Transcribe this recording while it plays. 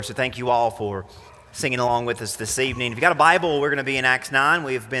So thank you all for singing along with us this evening. If you got a Bible, we're going to be in Acts 9.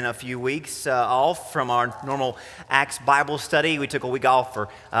 We've been a few weeks off from our normal Acts Bible study. We took a week off for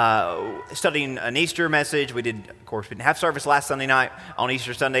studying an Easter message. We didn't have service last Sunday night on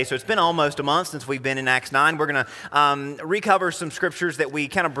Easter Sunday, so it's been almost a month since we've been in Acts 9. We're going to recover some scriptures that we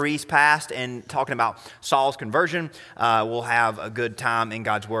kind of breezed past and talking about Saul's conversion. We'll have a good time in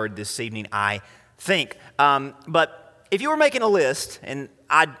God's Word this evening, I think. But if you were making a list, and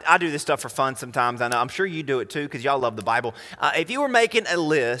I do this stuff for fun sometimes. I know. I'm sure you do it too because y'all love the Bible. If you were making a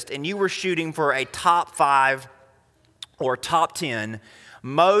list and you were shooting for a top 5 or top 10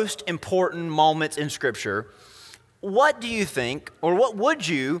 most important moments in Scripture, what do you think, or what would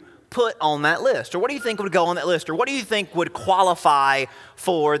you put on that list? Or what do you think would go on that list? Or what do you think would qualify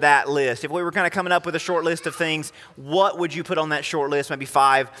for that list? If we were kind of coming up with a short list of things, what would you put on that short list? Maybe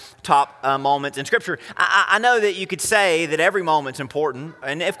 5 top moments in Scripture. I know that you could say that every moment's important,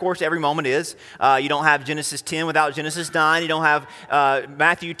 and of course every moment is. You don't have Genesis 10 without Genesis 9. You don't have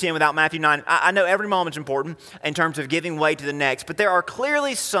Matthew 10 without Matthew 9. I know every moment's important in terms of giving way to the next, but there are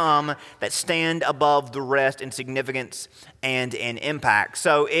clearly some that stand above the rest in significance and in impact.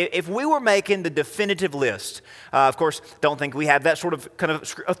 So if we were making the definitive list, of course, don't think we have that sort of kind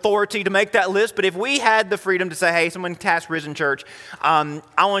of authority to make that list, but if we had the freedom to say, hey, someone task Risen Church, I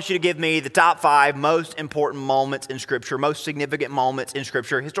want you to give me the top 5 most important moments in Scripture, most significant moments in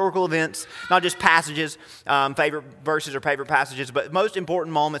Scripture, historical events, not just passages, favorite verses or favorite passages, but most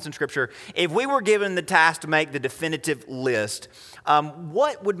important moments in Scripture. If we were given the task to make the definitive list,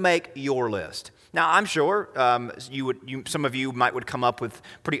 what would make your list? Now, I'm sure some of you would come up with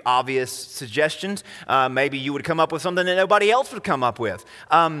pretty obvious suggestions. Maybe you would come up with something that nobody else would come up with.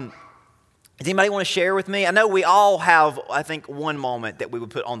 Does anybody want to share with me? I know we all have, I think, one moment that we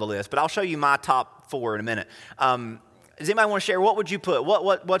would put on the list, but I'll show you my top 4 in a minute. Does anybody want to share? What would you put?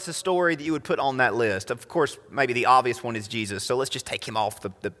 What's the story that you would put on that list? Of course, maybe the obvious one is Jesus. So let's just take him off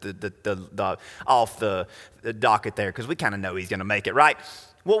the docket there because we kind of know he's going to make it, right?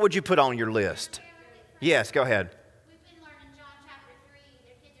 What would you put on your list? Yes, go ahead. We've been learning John chapter 3.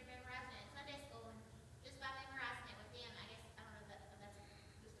 Their kids are memorizing it in Sunday school, and just by memorizing it with them, I don't know if that's just a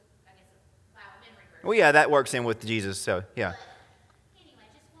Bible memory verse. Well, yeah, that works in with Jesus, so yeah. But anyway,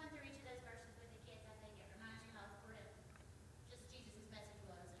 just going through each of those verses with the kids, I think it reminds you how important just Jesus' message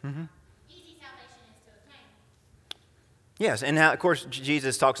was. And easy salvation is to obtain. Yes, and how, of course,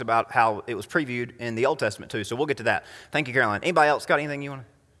 Jesus talks about how it was previewed in the Old Testament too, so we'll get to that. Thank you, Caroline. Anybody else got anything you want to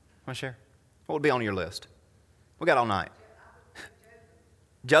share? What would be on your list? We got all night.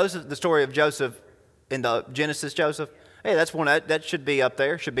 Joseph, the story of Joseph in the Genesis, Joseph. Hey, that's one that should be up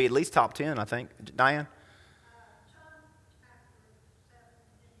there. Should be at least top 10, I think. Diane?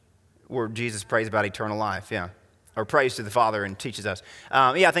 Where Jesus prays about eternal life, yeah. Or prays to the Father and teaches us.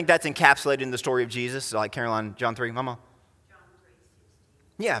 Yeah, I think that's encapsulated in the story of Jesus, like Caroline, John 3, Mama?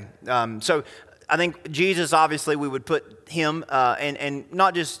 Yeah, so I think Jesus, obviously, we would put him, and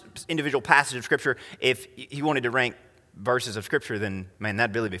not just individual passages of Scripture. If you wanted to rank verses of Scripture, then, man,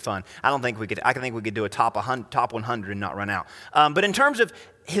 that'd really be fun. I think we could do a top 100 and not run out. But in terms of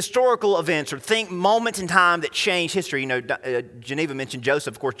historical events or moments in time that change history, Geneva mentioned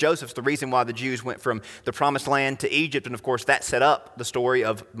Joseph. Of course, Joseph's the reason why the Jews went from the promised land to Egypt, and of course, that set up the story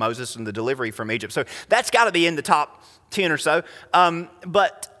of Moses and the delivery from Egypt. So that's got to be in the top 10 or so.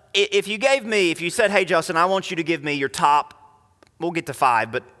 But if you said, hey, Justin, I want you to give me your top, we'll get to 5,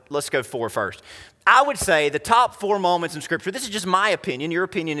 but let's go 4 first. I would say the top 4 moments in Scripture, this is just my opinion, your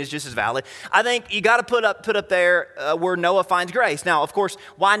opinion is just as valid. I think you got to put up there where Noah finds grace. Now, of course,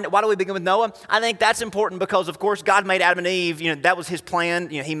 why do we begin with Noah? I think that's important because, of course, God made Adam and Eve. That was his plan.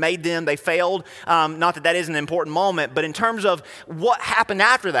 He made them. They failed. Not that is an important moment, but in terms of what happened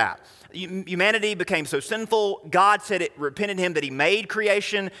after that, humanity became so sinful. God said it repented him that he made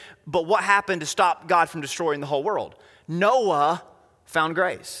creation. But what happened to stop God from destroying the whole world? Noah found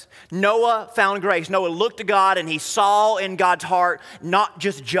grace. Noah found grace. Noah looked to God and he saw in God's heart not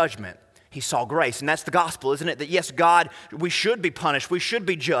just judgment. He saw grace. And that's the gospel, isn't it? That yes, God, we should be punished. We should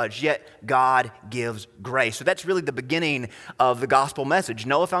be judged. Yet God gives grace. So that's really the beginning of the gospel message.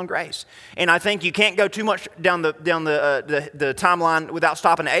 Noah found grace. And I think you can't go too much down the timeline without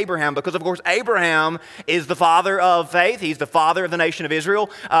stopping at Abraham, because of course Abraham is the father of faith. He's the father of the nation of Israel.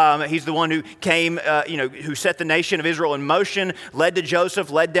 He's the one who came, who set the nation of Israel in motion, led to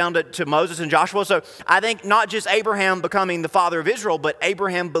Joseph, led down to Moses and Joshua. So I think not just Abraham becoming the father of Israel, but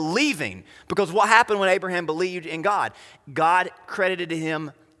Abraham believing. Because what happened when Abraham believed in God? God credited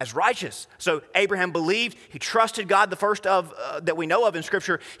him as righteous. So Abraham believed, he trusted God, the first of that we know of in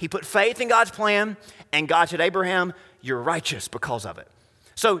Scripture. He put faith in God's plan, and God said, Abraham, you're righteous because of it.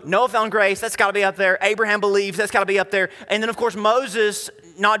 So Noah found grace, that's got to be up there. Abraham believes, that's got to be up there. And then, of course, Moses,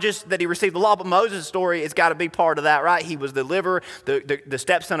 not just that he received the law, but Moses' story has got to be part of that, right? He was the deliverer, the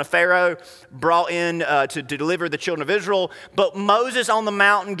stepson of Pharaoh, brought in to deliver the children of Israel. But Moses on the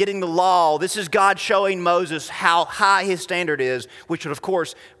mountain getting the law, this is God showing Moses how high his standard is, which would, of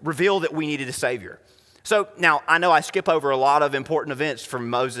course, reveal that we needed a Savior. So now, I know I skip over a lot of important events from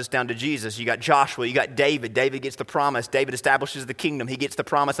Moses down to Jesus. You got Joshua, you got David. David gets the promise. David establishes the kingdom. He gets the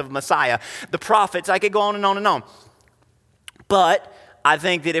promise of a Messiah. The prophets, I could go on and on and on. But I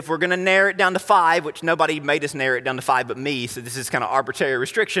think that if we're going to narrow it down to 5, which nobody made us narrow it down to 5 but me, so this is kind of arbitrary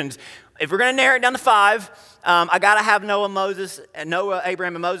restrictions. If we're going to narrow it down to 5, I got to have Noah,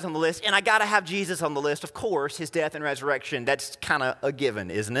 Abraham, and Moses on the list, and I got to have Jesus on the list. Of course, his death and resurrection, that's kind of a given,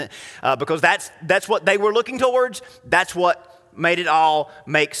 isn't it? Because that's what they were looking towards. That's what made it all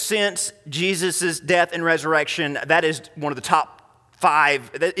make sense. Jesus' death and resurrection, that is one of the top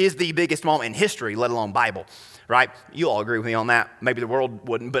 5. That is the biggest moment in history, let alone Bible. Right? You all agree with me on that. Maybe the world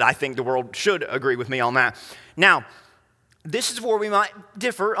wouldn't, but I think the world should agree with me on that. Now, this is where we might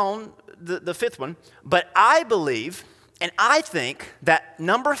differ on the 5th one, but I believe and I think that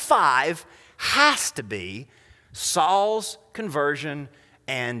number 5 has to be Saul's conversion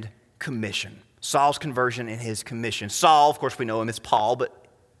and commission. Saul's conversion and his commission. Saul, of course, we know him as Paul, but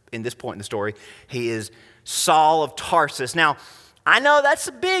in this point in the story, he is Saul of Tarsus. Now, I know that's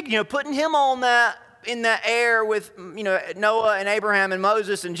a big, putting him on that in that air with, Noah and Abraham and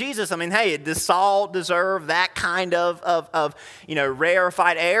Moses and Jesus. I mean, hey, does Saul deserve that kind of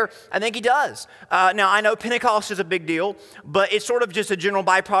rarefied air? I think he does. Now, I know Pentecost is a big deal, but it's sort of just a general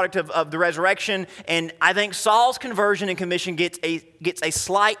byproduct of the resurrection. And I think Saul's conversion and commission gets a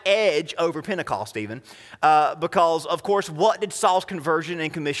slight edge over Pentecost even, because, of course, what did Saul's conversion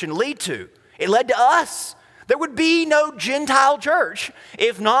and commission lead to? It led to us. There would be no Gentile church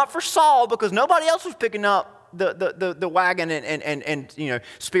if not for Saul, because nobody else was picking up the wagon and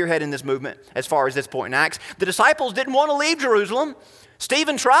spearheading this movement as far as this point in Acts. The disciples didn't want to leave Jerusalem.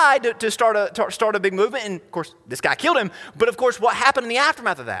 Stephen tried to start a big movement, and of course, this guy killed him. But of course, what happened in the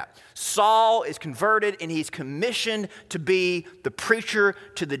aftermath of that? Saul is converted, and he's commissioned to be the preacher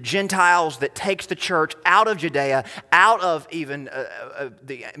to the Gentiles that takes the church out of Judea, out of even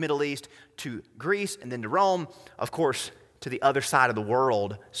the Middle East, to Greece, and then to Rome. Of course, to the other side of the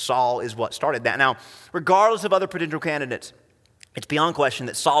world, Saul is what started that. Now, regardless of other potential candidates, it's beyond question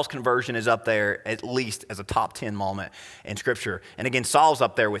that Saul's conversion is up there at least as a top 10 moment in Scripture. And again, Saul's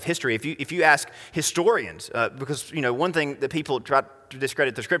up there with history. If you ask historians, because one thing that people try to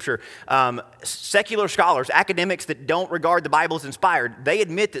discredit the Scripture, secular scholars, academics that don't regard the Bible as inspired, they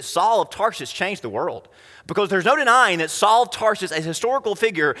admit that Saul of Tarsus changed the world. Because there's no denying that Saul of Tarsus, a historical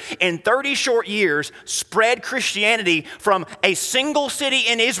figure, in 30 short years spread Christianity from a single city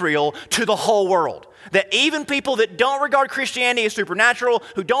in Israel to the whole world. That even people that don't regard Christianity as supernatural,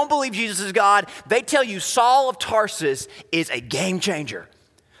 who don't believe Jesus is God, they tell you Saul of Tarsus is a game changer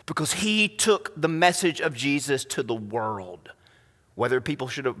because he took the message of Jesus to the world. Whether people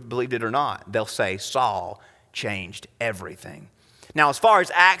should have believed it or not, they'll say Saul changed everything. Now, as far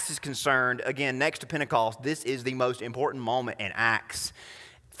as Acts is concerned, again, next to Pentecost, this is the most important moment in Acts,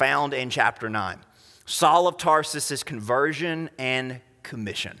 found in chapter 9. Saul of Tarsus' conversion and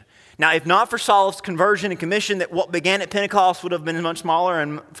commission. Now, if not for Saul's conversion and commission, that what began at Pentecost would have been much smaller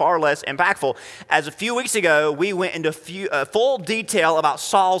and far less impactful. As a few weeks ago, we went into full detail about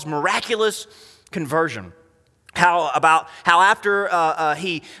Saul's miraculous conversion. How after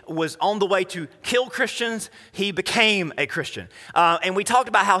he was on the way to kill Christians, he became a Christian. And we talked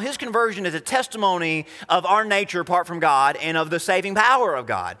about how his conversion is a testimony of our nature apart from God and of the saving power of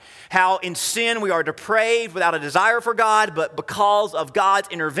God. How in sin we are depraved without a desire for God, but because of God's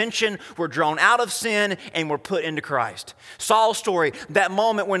intervention, we're drawn out of sin and we're put into Christ. Saul's story, that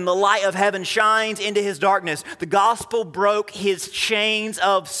moment when the light of heaven shines into his darkness, the gospel broke his chains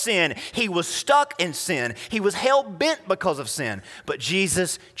of sin. He was stuck in sin. He was hell-bent because of sin. But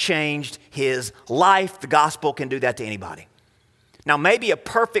Jesus changed his life. The gospel can do that to anybody. Now, maybe a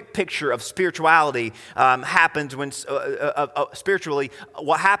perfect picture of spirituality happens when, spiritually,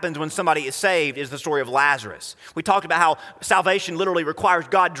 what happens when somebody is saved is the story of Lazarus. We talked about how salvation literally requires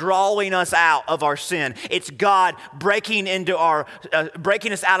God drawing us out of our sin. It's God breaking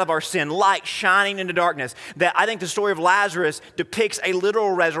us out of our sin, light shining into darkness. That I think the story of Lazarus depicts a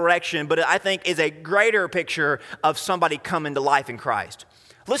literal resurrection, but I think is a greater picture of somebody coming to life in Christ.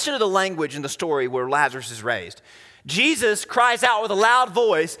 Listen to the language in the story where Lazarus is raised. Jesus cries out with a loud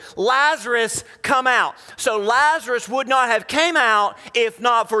voice, "Lazarus, come out." So Lazarus would not have came out if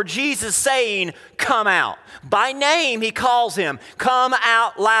not for Jesus saying, "Come out." By name, he calls him, "Come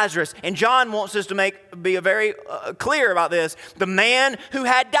out, Lazarus." And John wants us to be very clear about this. The man who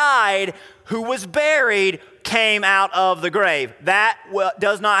had died, who was buried, came out of the grave. That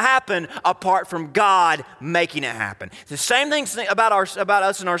does not happen apart from God making it happen. It's the same thing about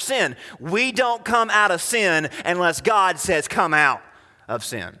us and our sin. We don't come out of sin unless God says come out of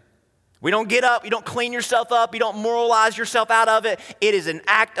sin. We don't get up, you don't clean yourself up, you don't moralize yourself out of it. It is an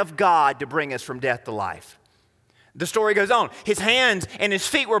act of God to bring us from death to life. The story goes on. His hands and his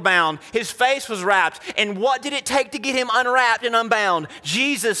feet were bound. His face was wrapped. And what did it take to get him unwrapped and unbound?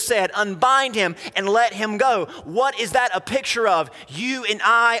 Jesus said, "Unbind him and let him go." What is that a picture of? You and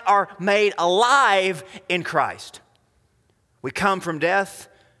I are made alive in Christ. We come from death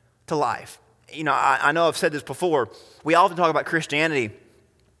to life. You know, I know I've said this before. We often talk about Christianity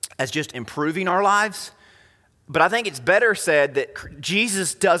as just improving our lives. But I think it's better said that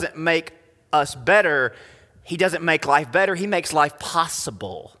Jesus doesn't make us better. He doesn't make life better. He makes life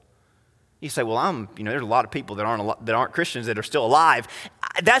possible. You say, well, there's a lot of people that aren't Christians that are still alive.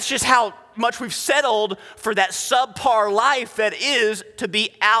 That's just how much we've settled for that subpar life that is to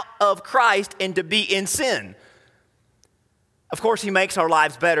be out of Christ and to be in sin. Of course, he makes our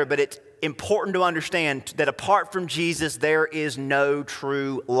lives better, but it's important to understand that apart from Jesus, there is no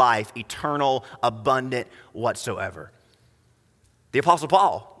true life, eternal, abundant whatsoever. The Apostle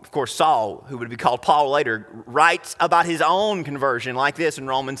Paul, of course, Saul, who would be called Paul later, writes about his own conversion like this in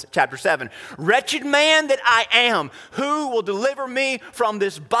Romans chapter 7. "Wretched man that I am, who will deliver me from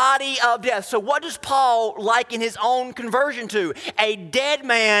this body of death?" So what does Paul liken his own conversion to? A dead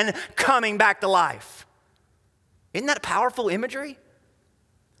man coming back to life. Isn't that powerful imagery?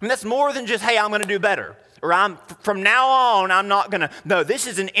 I mean, that's more than just, hey, I'm going to do better. Or from now on, I'm not going to. No, this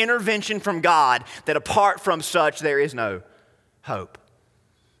is an intervention from God that apart from such, there is no hope.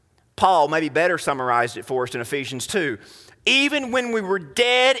 Paul maybe better summarized it for us in Ephesians 2. "Even when we were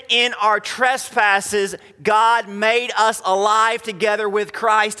dead in our trespasses, God made us alive together with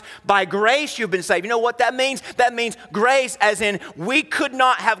Christ. By grace you've been saved." You know what that means? That means grace as in we could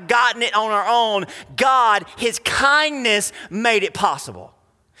not have gotten it on our own. God, his kindness made it possible.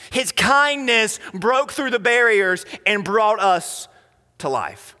 His kindness broke through the barriers and brought us to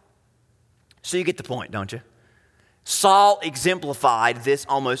life. So you get the point, don't you? Saul exemplified this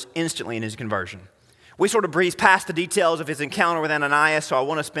almost instantly in his conversion. We sort of breeze past the details of his encounter with Ananias, so I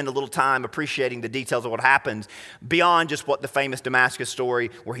want to spend a little time appreciating the details of what happens beyond just what the famous Damascus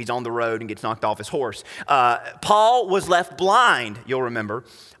story where he's on the road and gets knocked off his horse. Paul was left blind, you'll remember,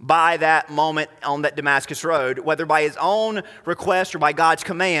 by that moment on that Damascus road. Whether by his own request or by God's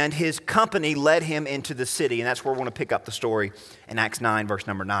command, his company led him into the city, and that's where we're going to pick up the story in Acts 9, verse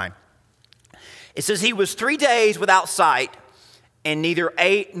number 9. It says he was 3 days without sight and neither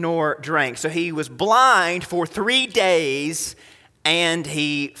ate nor drank. So he was blind for 3 days and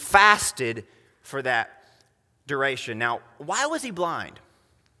he fasted for that duration. Now, why was he blind?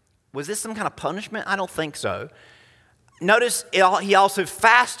 Was this some kind of punishment? I don't think so. Notice he also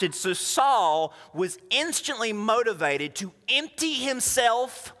fasted, so Saul was instantly motivated to empty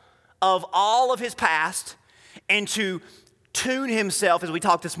himself of all of his past and to tune himself, as we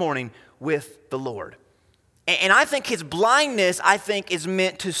talked this morning, with the Lord. And I think his blindness, is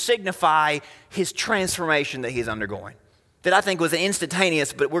meant to signify his transformation that he's undergoing. That I think was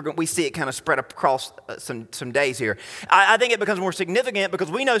instantaneous, but we see it kind of spread across some days here. I think it becomes more significant because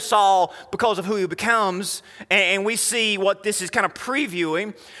we know Saul because of who he becomes, and we see what this is kind of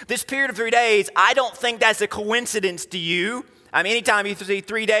previewing. This period of 3 days, I don't think that's a coincidence to you. I mean, anytime you see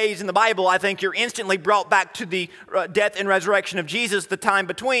 3 days in the Bible, I think you're instantly brought back to the death and resurrection of Jesus, the time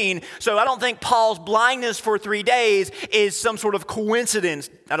between. So I don't think Paul's blindness for 3 days is some sort of coincidence.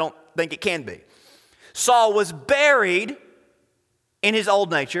 I don't think it can be. Saul was buried in his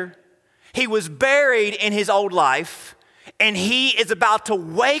old nature. He was buried in his old life. And he is about to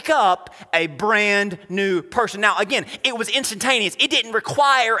wake up a brand new person. Now, again, it was instantaneous. It didn't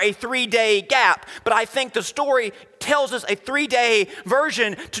require a 3-day gap. But I think the story tells us a 3-day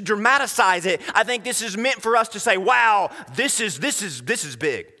version to dramatize it. I think this is meant for us to say, wow, this is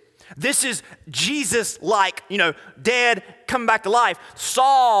big. This is Jesus-like, dead, coming back to life.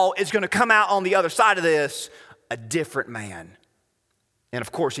 Saul is going to come out on the other side of this a different man. And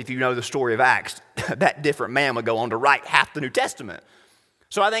of course, if you know the story of Acts, that different man would go on to write half the New Testament.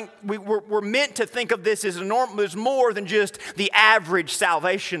 So I think we're meant to think of this as more than just the average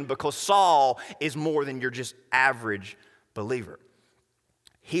salvation, because Saul is more than your just average believer.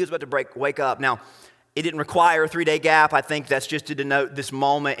 He was about to wake up. Now, it didn't require a 3-day gap. I think that's just to denote this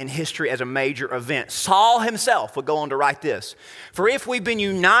moment in history as a major event. Saul himself would go on to write this. For if we've been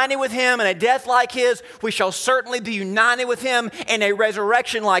united with him in a death like his, we shall certainly be united with him in a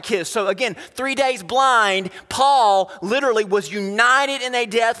resurrection like his. So again, 3 days blind, Paul literally was united in a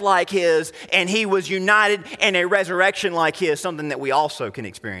death like his, and he was united in a resurrection like his, something that we also can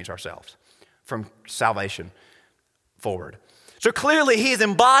experience ourselves from salvation forward. So clearly he is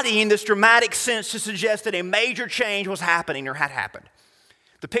embodying this dramatic sense to suggest that a major change was happening or had happened.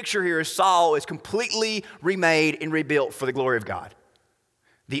 The picture here is Saul is completely remade and rebuilt for the glory of God.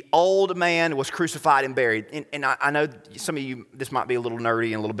 The old man was crucified and buried. And I know some of you, this might be a little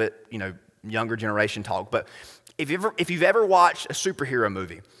nerdy and a little bit, younger generation talk, but if you've ever watched a superhero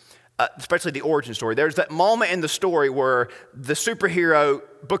movie, especially the origin story, there's that moment in the story where the superhero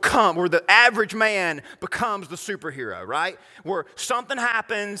where the average man becomes the superhero, right? Where something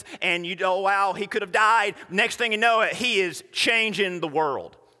happens and wow, he could have died. Next thing you know he is changing the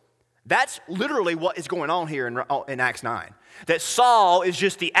world. That's literally what is going on here in Acts 9. That Saul is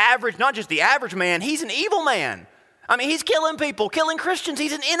just the average, not just the average man, he's an evil man. I mean, he's killing people, killing Christians,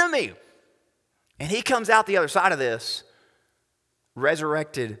 he's an enemy. And he comes out the other side of this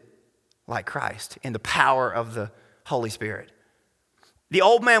resurrected like Christ in the power of the Holy Spirit. The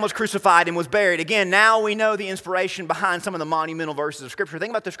old man was crucified and was buried. Again, now we know the inspiration behind some of the monumental verses of Scripture. Think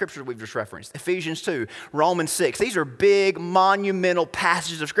about the Scriptures we've just referenced. Ephesians 2, Romans 6. These are big, monumental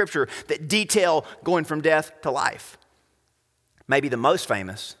passages of Scripture that detail going from death to life. Maybe the most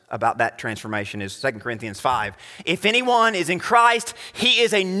famous about that transformation is 2 Corinthians 5. If anyone is in Christ, he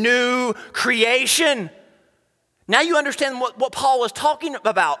is a new creation. Now you understand what Paul was talking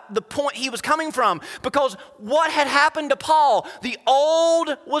about, the point he was coming from. Because what had happened to Paul? The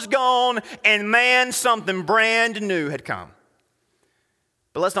old was gone and man, something brand new had come.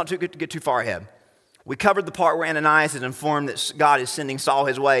 But let's not get too far ahead. We covered the part where Ananias is informed that God is sending Saul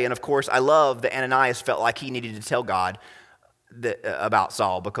his way. And of course, I love that Ananias felt like he needed to tell God about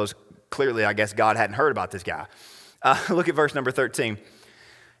Saul because clearly, I guess, God hadn't heard about this guy. Look at verse number 13.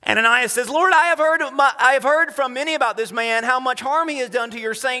 Ananias says, Lord, I have heard from many about this man, how much harm he has done to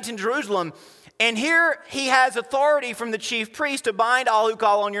your saints in Jerusalem. And here he has authority from the chief priest to bind all who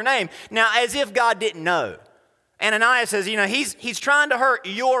call on your name. Now, as if God didn't know. Ananias says, he's trying to hurt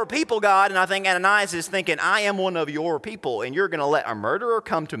your people, God. And I think Ananias is thinking, I am one of your people, and you're going to let a murderer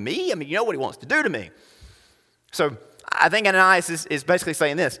come to me? I mean, you know what he wants to do to me. So I think Ananias is basically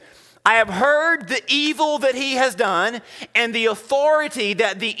saying this. I have heard the evil that he has done and the authority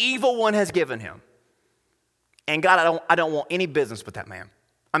that the evil one has given him. And God, I don't want any business with that man.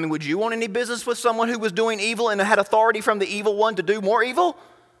 I mean, would you want any business with someone who was doing evil and had authority from the evil one to do more evil?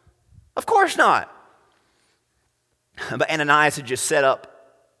 Of course not. But Ananias had just set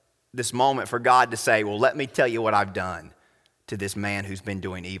up this moment for God to say, well, let me tell you what I've done to this man who's been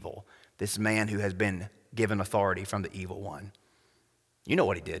doing evil, this man who has been given authority from the evil one. You know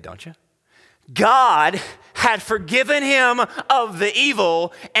what he did, don't you? God had forgiven him of the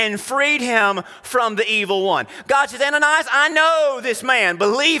evil and freed him from the evil one. God says, Ananias, I know this man.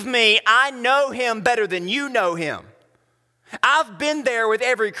 Believe me, I know him better than you know him. I've been there with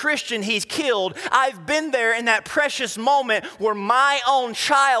every Christian he's killed. I've been there in that precious moment where my own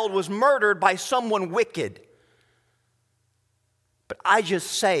child was murdered by someone wicked. But I just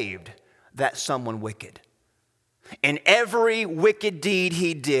saved that someone wicked. And every wicked deed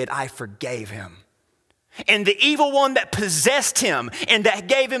he did, I forgave him. And the evil one that possessed him and that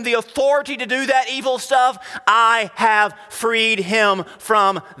gave him the authority to do that evil stuff, I have freed him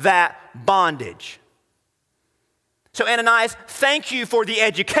from that bondage. So Ananias, thank you for the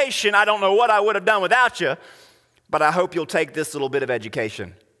education. I don't know what I would have done without you, but I hope you'll take this little bit of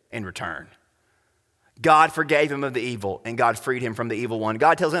education in return. God forgave him of the evil, and God freed him from the evil one.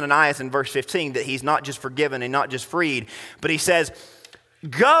 God tells Ananias in verse 15 that he's not just forgiven and not just freed, but he says,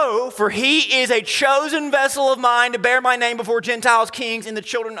 go, for he is a chosen vessel of mine to bear my name before Gentiles, kings, and the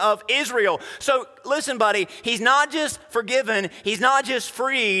children of Israel. So listen, buddy, he's not just forgiven, he's not just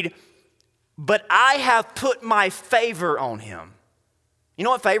freed, but I have put my favor on him. You know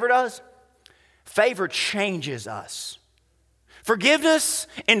what favor does? Favor changes us. Forgiveness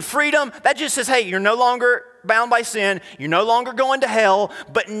and freedom, that just says, hey, you're no longer bound by sin. You're no longer going to hell.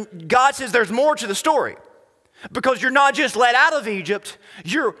 But God says there's more to the story. Because you're not just let out of Egypt,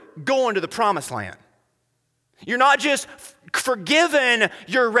 you're going to the promised land. You're not just forgiven,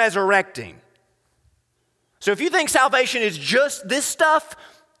 you're resurrecting. So if you think salvation is just this stuff,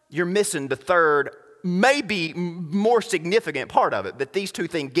 you're missing the third, maybe more significant part of it that these two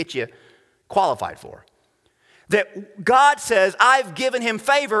things get you qualified for. That God says, I've given him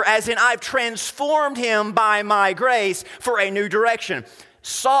favor, as in I've transformed him by my grace for a new direction.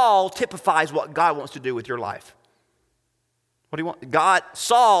 Saul typifies what God wants to do with your life. What do you want?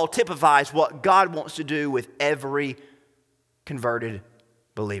 Saul typifies what God wants to do with every converted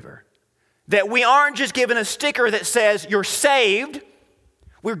believer. That we aren't just given a sticker that says you're saved,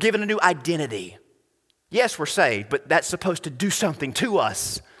 we're given a new identity. Yes, we're saved, but that's supposed to do something to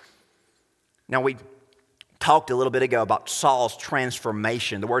us. Now, we talked a little bit ago about Saul's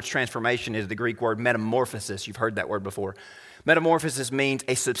transformation. The word transformation is the Greek word metamorphosis. You've heard that word before. Metamorphosis means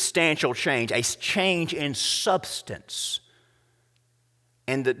a substantial change, a change in substance.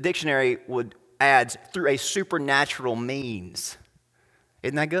 And the dictionary would add through a supernatural means.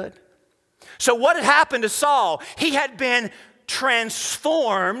 Isn't that good? So what had happened to Saul? He had been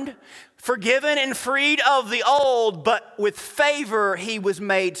transformed, forgiven and freed of the old, but with favor he was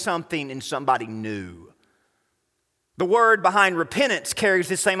made something and somebody new. The word behind repentance carries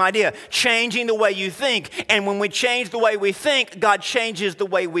the same idea, changing the way you think. And when we change the way we think, God changes the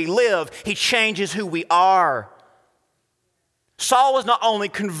way we live. He changes who we are. Saul was not only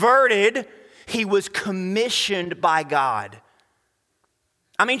converted, he was commissioned by God.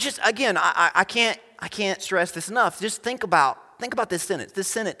 I mean, just again, I can't stress this enough. Just think about this sentence. This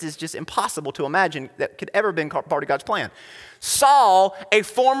sentence is just impossible to imagine that could ever have been part of God's plan. Saul, a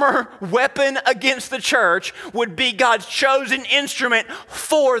former weapon against the church, would be God's chosen instrument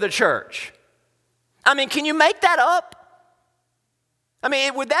for the church. I mean, can you make that up? I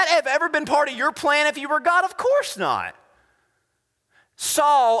mean, would that have ever been part of your plan if you were God? Of course not.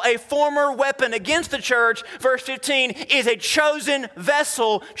 Saul, a former weapon against the church, verse 15, is a chosen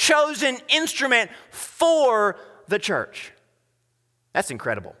vessel, chosen instrument for the church. That's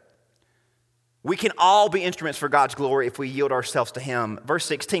incredible. We can all be instruments for God's glory if we yield ourselves to him. Verse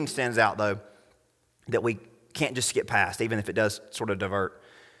 16 stands out, though, that we can't just skip past, even if it does sort of divert.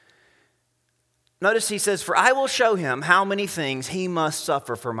 Notice he says, "For I will show him how many things he must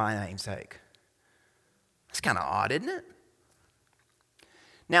suffer for my name's sake." That's kind of odd, isn't it?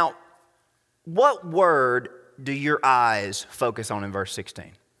 Now, what word do your eyes focus on in verse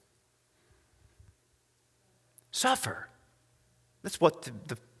 16? Suffer. That's what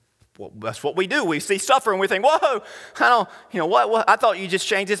that's what we do. We see suffer and we think, whoa, I thought you just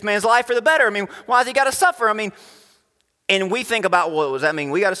changed this man's life for the better. I mean, why has he got to suffer? I mean, and we think about, well, does that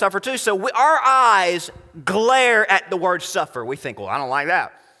mean we got to suffer too? So our eyes glare at the word suffer. We think, well, I don't like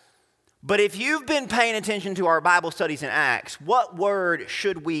that. But if you've been paying attention to our Bible studies in Acts, what word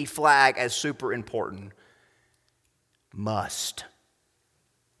should we flag as super important? Must.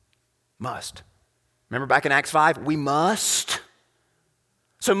 Must. Remember back in Acts 5? We must.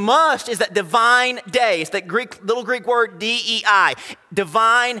 So must is that divine day. It's that little Greek word DEI.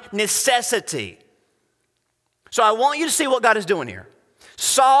 Divine necessity. So I want you to see what God is doing here.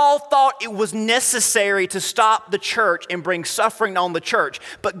 Saul thought it was necessary to stop the church and bring suffering on the church.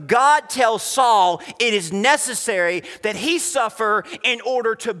 But God tells Saul it is necessary that he suffer in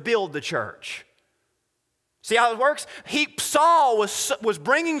order to build the church. See how it works? Saul was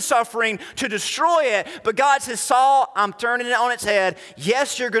bringing suffering to destroy it, but God says, Saul, I'm turning it on its head.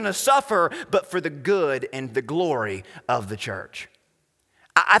 Yes, you're going to suffer, but for the good and the glory of the church.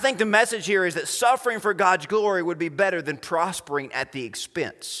 I think the message here is that suffering for God's glory would be better than prospering at the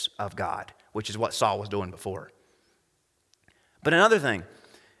expense of God, which is what Saul was doing before. But another thing,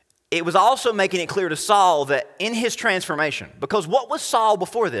 it was also making it clear to Saul that in his transformation, because what was Saul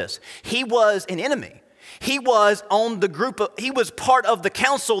before this? He was an enemy. He was he was part of the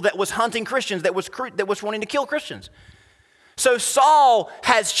council that was hunting Christians, that was wanting to kill Christians. So Saul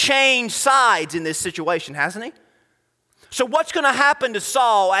has changed sides in this situation, hasn't he? So what's going to happen to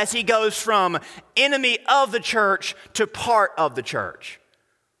Saul as he goes from enemy of the church to part of the church?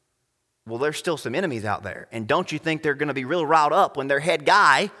 Well, there's still some enemies out there. And don't you think they're going to be real riled up when their head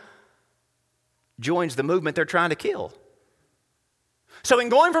guy joins the movement they're trying to kill? So in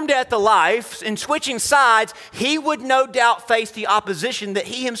going from death to life and switching sides, he would no doubt face the opposition that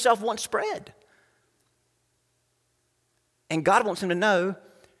he himself once spread. And God wants him to know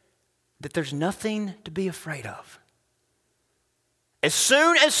that there's nothing to be afraid of. As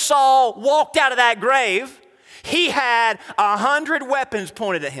soon as Saul walked out of that grave, he had 100 weapons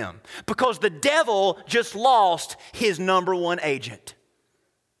pointed at him because the devil just lost his number one agent.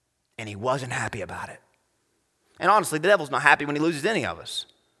 And he wasn't happy about it. And honestly, the devil's not happy when he loses any of us.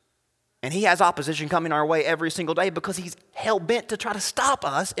 And he has opposition coming our way every single day because he's hell-bent to try to stop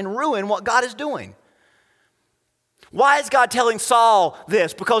us and ruin what God is doing. Why is God telling Saul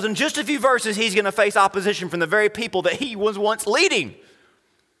this? Because in just a few verses, he's going to face opposition from the very people that he was once leading.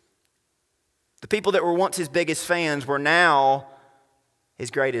 The people that were once his biggest fans were now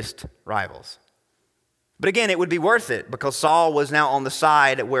his greatest rivals. But again, it would be worth it because Saul was now on the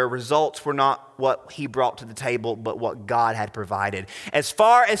side where results were not what he brought to the table, but what God had provided. As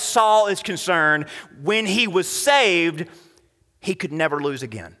far as Saul is concerned, when he was saved, he could never lose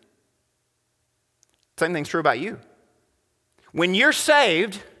again. Same thing's true about you. When you're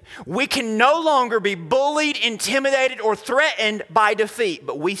saved, we can no longer be bullied, intimidated, or threatened by defeat,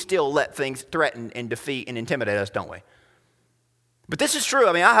 but we still let things threaten and defeat and intimidate us, don't we? But this is true.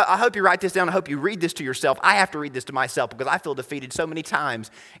 I mean, I hope you write this down. I hope you read this to yourself. I have to read this to myself because I feel defeated so many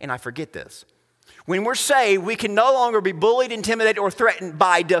times and I forget this. When we're saved, we can no longer be bullied, intimidated, or threatened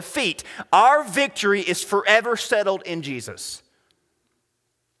by defeat. Our victory is forever settled in Jesus.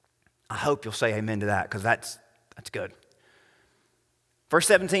 I hope you'll say amen to that because that's good. Verse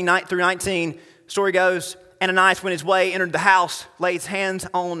 17 through 19, story goes, Ananias went his way, entered the house, laid his hands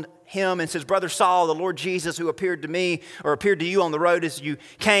on him and says, Brother Saul, the Lord Jesus who appeared to me or appeared to you on the road as you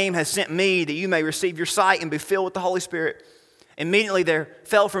came has sent me that you may receive your sight and be filled with the Holy Spirit. Immediately there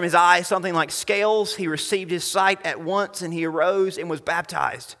fell from his eyes something like scales. He received his sight at once and he arose and was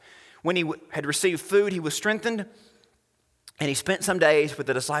baptized. When he had received food, he was strengthened. And he spent some days with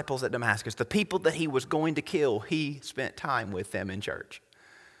the disciples at Damascus. The people that he was going to kill, he spent time with them in church.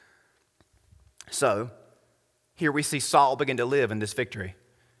 So, here we see Saul begin to live in this victory.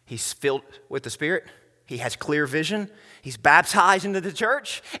 He's filled with the Spirit. He has clear vision. He's baptized into the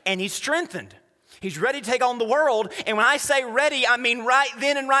church. And he's strengthened. He's ready to take on the world. And when I say ready, I mean right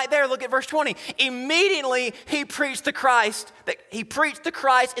then and right there. Look at verse 20. Immediately he preached the Christ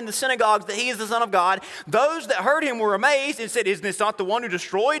in the synagogues that he is the Son of God. Those that heard him were amazed and said, Isn't this not the one who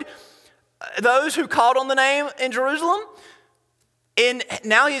destroyed those who called on the name in Jerusalem? And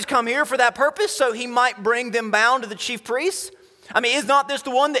now he's come here for that purpose, so he might bring them bound to the chief priests. I mean, is not this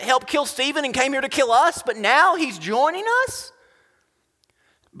the one that helped kill Stephen and came here to kill us? But now he's joining us?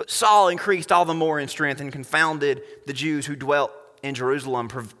 But Saul increased all the more in strength and confounded the Jews who dwelt in Jerusalem,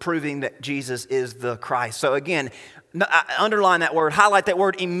 proving that Jesus is the Christ. So again, underline that word, highlight that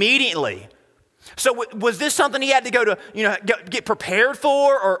word, immediately. So was this something he had to go to, get prepared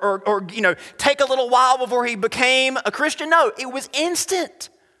for or take a little while before he became a Christian? No, it was instant.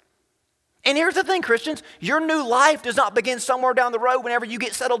 And here's the thing, Christians, your new life does not begin somewhere down the road whenever you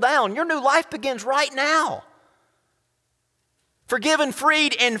get settled down. Your new life begins right now. Forgiven,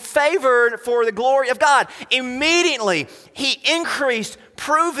 freed, and favored for the glory of God. Immediately, he increased,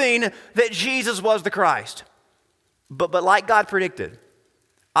 proving that Jesus was the Christ. But like God predicted,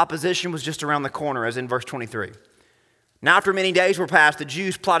 opposition was just around the corner, as in verse 23. Now after many days were passed, the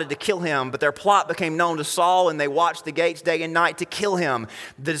Jews plotted to kill him, but their plot became known to Saul, and they watched the gates day and night to kill him.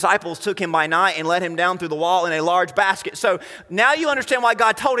 The disciples took him by night and let him down through the wall in a large basket. So now you understand why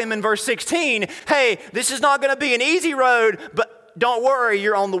God told him in verse 16, hey, this is not going to be an easy road, but don't worry,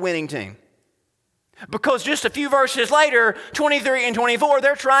 you're on the winning team. Because just a few verses later, 23 and 24,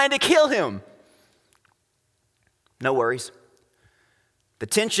 they're trying to kill him. No worries. The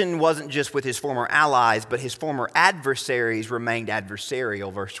tension wasn't just with his former allies, but his former adversaries remained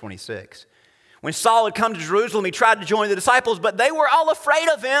adversarial, verse 26. When Saul had come to Jerusalem, he tried to join the disciples, but they were all afraid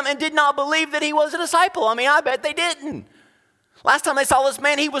of him and did not believe that he was a disciple. I mean, I bet they didn't. Last time they saw this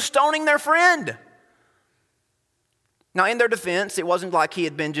man, he was stoning their friend. Now, in their defense, it wasn't like he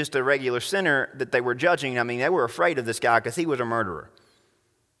had been just a regular sinner that they were judging. I mean, they were afraid of this guy because he was a murderer.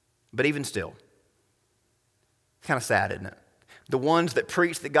 But even still, it's kind of sad, isn't it? The ones that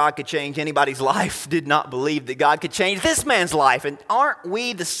preached that God could change anybody's life did not believe that God could change this man's life. And aren't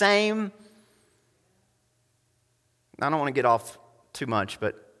we the same? I don't want to get off too much,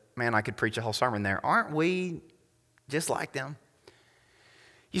 but man, I could preach a whole sermon there. Aren't we just like them?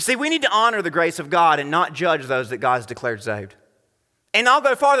 You see, we need to honor the grace of God and not judge those that God has declared saved. And I'll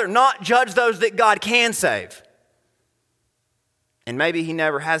go farther, not judge those that God can save. And maybe he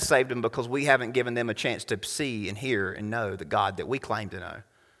never has saved them because we haven't given them a chance to see and hear and know the God that we claim to know.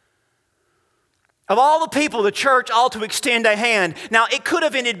 Of all the people, the church ought to extend a hand. Now, it could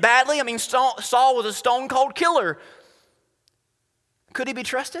have ended badly. I mean, Saul was a stone-cold killer. Could he be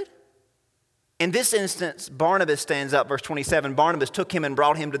trusted? In this instance, Barnabas stands up, verse 27. Barnabas took him and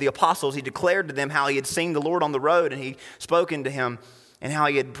brought him to the apostles. He declared to them how he had seen the Lord on the road, and he spoken to him, and how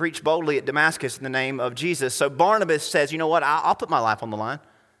he had preached boldly at Damascus in the name of Jesus. So Barnabas says, you know what, I'll put my life on the line.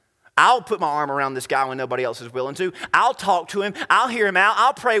 I'll put my arm around this guy when nobody else is willing to. I'll talk to him. I'll hear him out.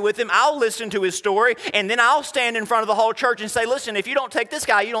 I'll pray with him. I'll listen to his story, and then I'll stand in front of the whole church and say, listen, if you don't take this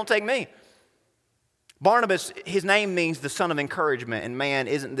guy, you don't take me. Barnabas, his name means the son of encouragement, and man,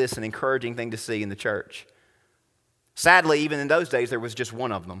 isn't this an encouraging thing to see in the church? Sadly, even in those days, there was just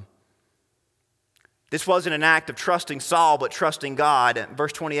one of them. This wasn't an act of trusting Saul, but trusting God.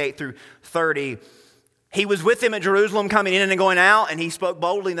 Verse 28 through 30, he was with them at Jerusalem, coming in and going out, and he spoke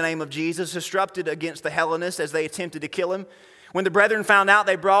boldly in the name of Jesus, instructed against the Hellenists as they attempted to kill him. When the brethren found out,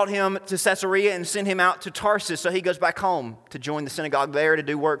 they brought him to Caesarea and sent him out to Tarsus. So he goes back home to join the synagogue there to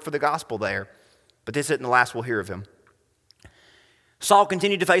do work for the gospel there. But this isn't the last we'll hear of him. Saul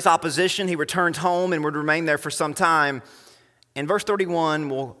continued to face opposition. He returned home and would remain there for some time. In verse 31,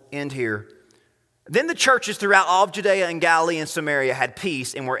 we'll end here. Then the churches throughout all of Judea and Galilee and Samaria had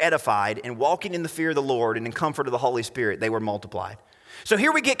peace and were edified, and walking in the fear of the Lord and in comfort of the Holy Spirit, they were multiplied. So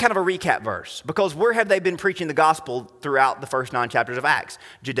here we get kind of a recap verse, because where have they been preaching the gospel throughout the first 9 chapters of Acts?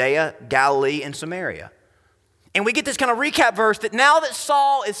 Judea, Galilee, and Samaria. And we get this kind of recap verse that now that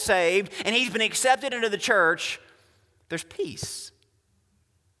Saul is saved and he's been accepted into the church, there's peace.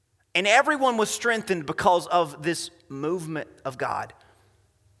 And everyone was strengthened because of this movement of God.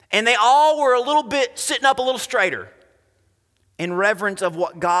 And they all were a little bit sitting up a little straighter in reverence of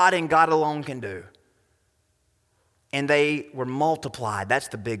what God and God alone can do. And they were multiplied. That's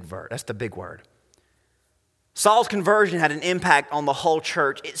the big word. That's the big word. Saul's conversion had an impact on the whole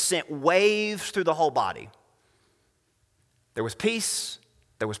church. It sent waves through the whole body. There was peace.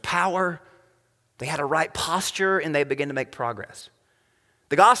 There was power. They had a right posture, and they began to make progress.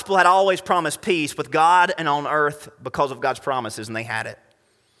 The gospel had always promised peace with God and on earth because of God's promises, and they had it.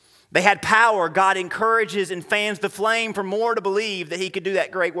 They had power. God encourages and fans the flame for more to believe that he could do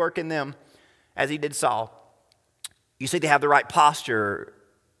that great work in them as he did Saul. You see, they have the right posture,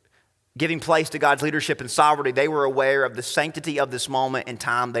 giving place to God's leadership and sovereignty. They were aware of the sanctity of this moment and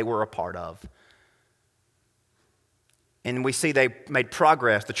time they were a part of. And we see they made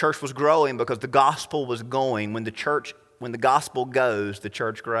progress. The church was growing because the gospel was going. When the gospel goes, the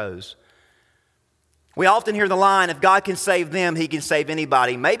church grows. We often hear the line, if God can save them, he can save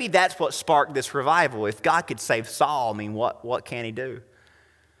anybody. Maybe that's what sparked this revival. If God could save Saul, I mean, what can he do?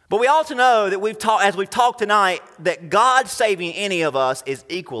 But we also know that as we've talked tonight, that God saving any of us is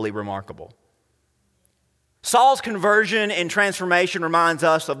equally remarkable. Saul's conversion and transformation reminds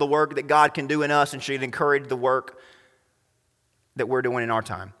us of the work that God can do in us and should encourage the work that we're doing in our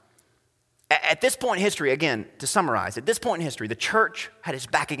time. At this point in history, again, to summarize, at this point in history, the church had its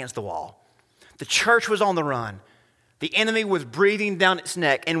back against the wall. The church was on the run. The enemy was breathing down its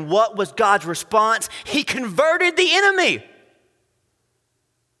neck. And what was God's response? He converted the enemy.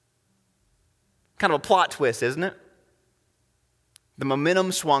 Kind of a plot twist, isn't it? The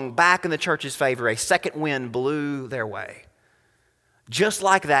momentum swung back in the church's favor. A second wind blew their way. Just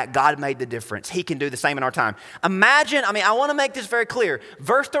like that, God made the difference. He can do the same in our time. Imagine, I want to make this very clear.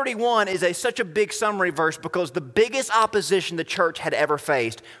 Verse 31 is such a big summary verse because the biggest opposition the church had ever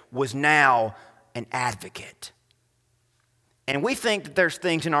faced was now an advocate. And we think that there's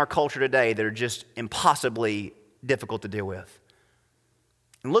things in our culture today that are just impossibly difficult to deal with.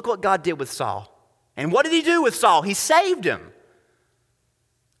 And look what God did with Saul. And what did he do with Saul? He saved him.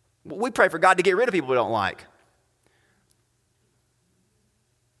 We pray for God to get rid of people we don't like.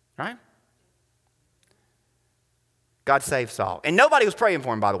 Right? God saved Saul. And nobody was praying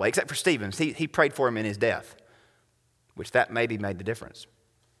for him, by the way, except for Stephen. He prayed for him in his death, which that maybe made the difference.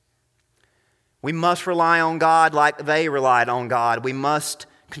 We must rely on God like they relied on God. We must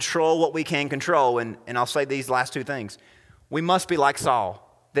control what we can control. And I'll say these last two things. We must be like Saul,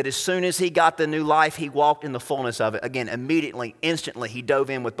 that as soon as he got the new life, he walked in the fullness of it. Again, immediately, instantly, he dove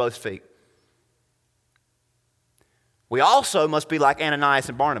in with both feet. We also must be like Ananias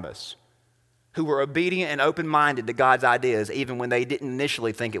and Barnabas, who were obedient and open-minded to God's ideas, even when they didn't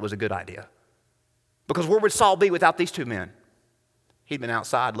initially think it was a good idea. Because where would Saul be without these two men? He'd been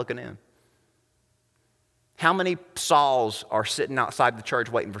outside looking in. How many Sauls are sitting outside the church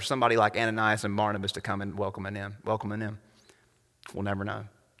waiting for somebody like Ananias and Barnabas to come and welcome them? We'll never know.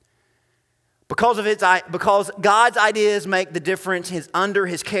 Because God's ideas make the difference, under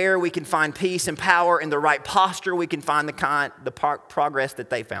his care we can find peace and power. In the right posture we can find the progress that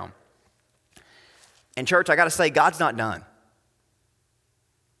they found. And church, I got to say, God's not done.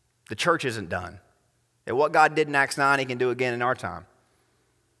 The church isn't done. And what God did in Acts 9, he can do again in our time.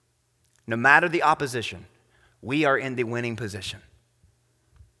 No matter the opposition, we are in the winning position.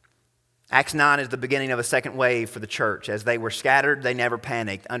 Acts 9 is the beginning of a second wave for the church. As they were scattered, they never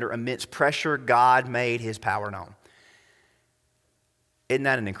panicked. Under immense pressure, God made his power known. Isn't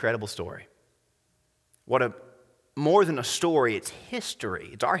that an incredible story? More than a story, it's history.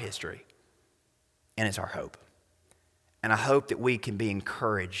 It's our history. And it's our hope. And I hope that we can be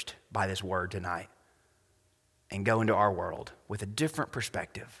encouraged by this word tonight and go into our world with a different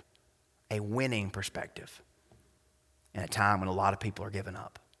perspective, a winning perspective, in a time when a lot of people are giving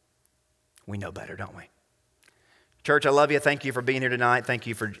up. We know better, don't we? Church, I love you. Thank you for being here tonight. Thank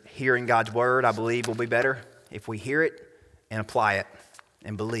you for hearing God's word. I believe we'll be better if we hear it and apply it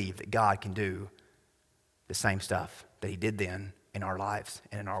and believe that God can do the same stuff that he did then in our lives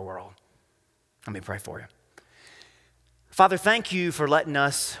and in our world. Let me pray for you. Father, thank you for letting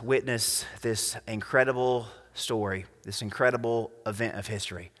us witness this incredible story, this incredible event of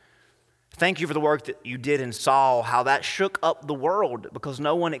history. Thank you for the work that you did in Saul, how that shook up the world because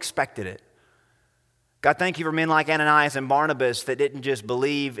no one expected it. God, thank you for men like Ananias and Barnabas that didn't just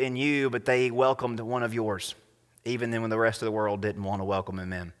believe in you, but they welcomed one of yours, even then when the rest of the world didn't want to welcome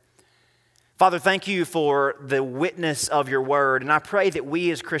him in. Father, thank you for the witness of your word, and I pray that we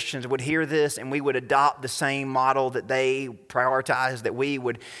as Christians would hear this and we would adopt the same model that they prioritized, that we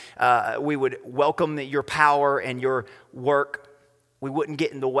would welcome your power and your work. We wouldn't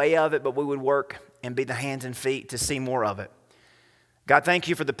get in the way of it, but we would work and be the hands and feet to see more of it. God, thank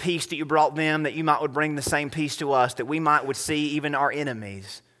you for the peace that you brought them, that you might would bring the same peace to us, that we might would see even our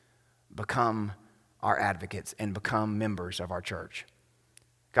enemies become our advocates and become members of our church.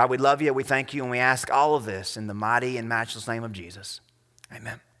 God, we love you, we thank you, and we ask all of this in the mighty and matchless name of Jesus.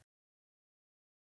 Amen.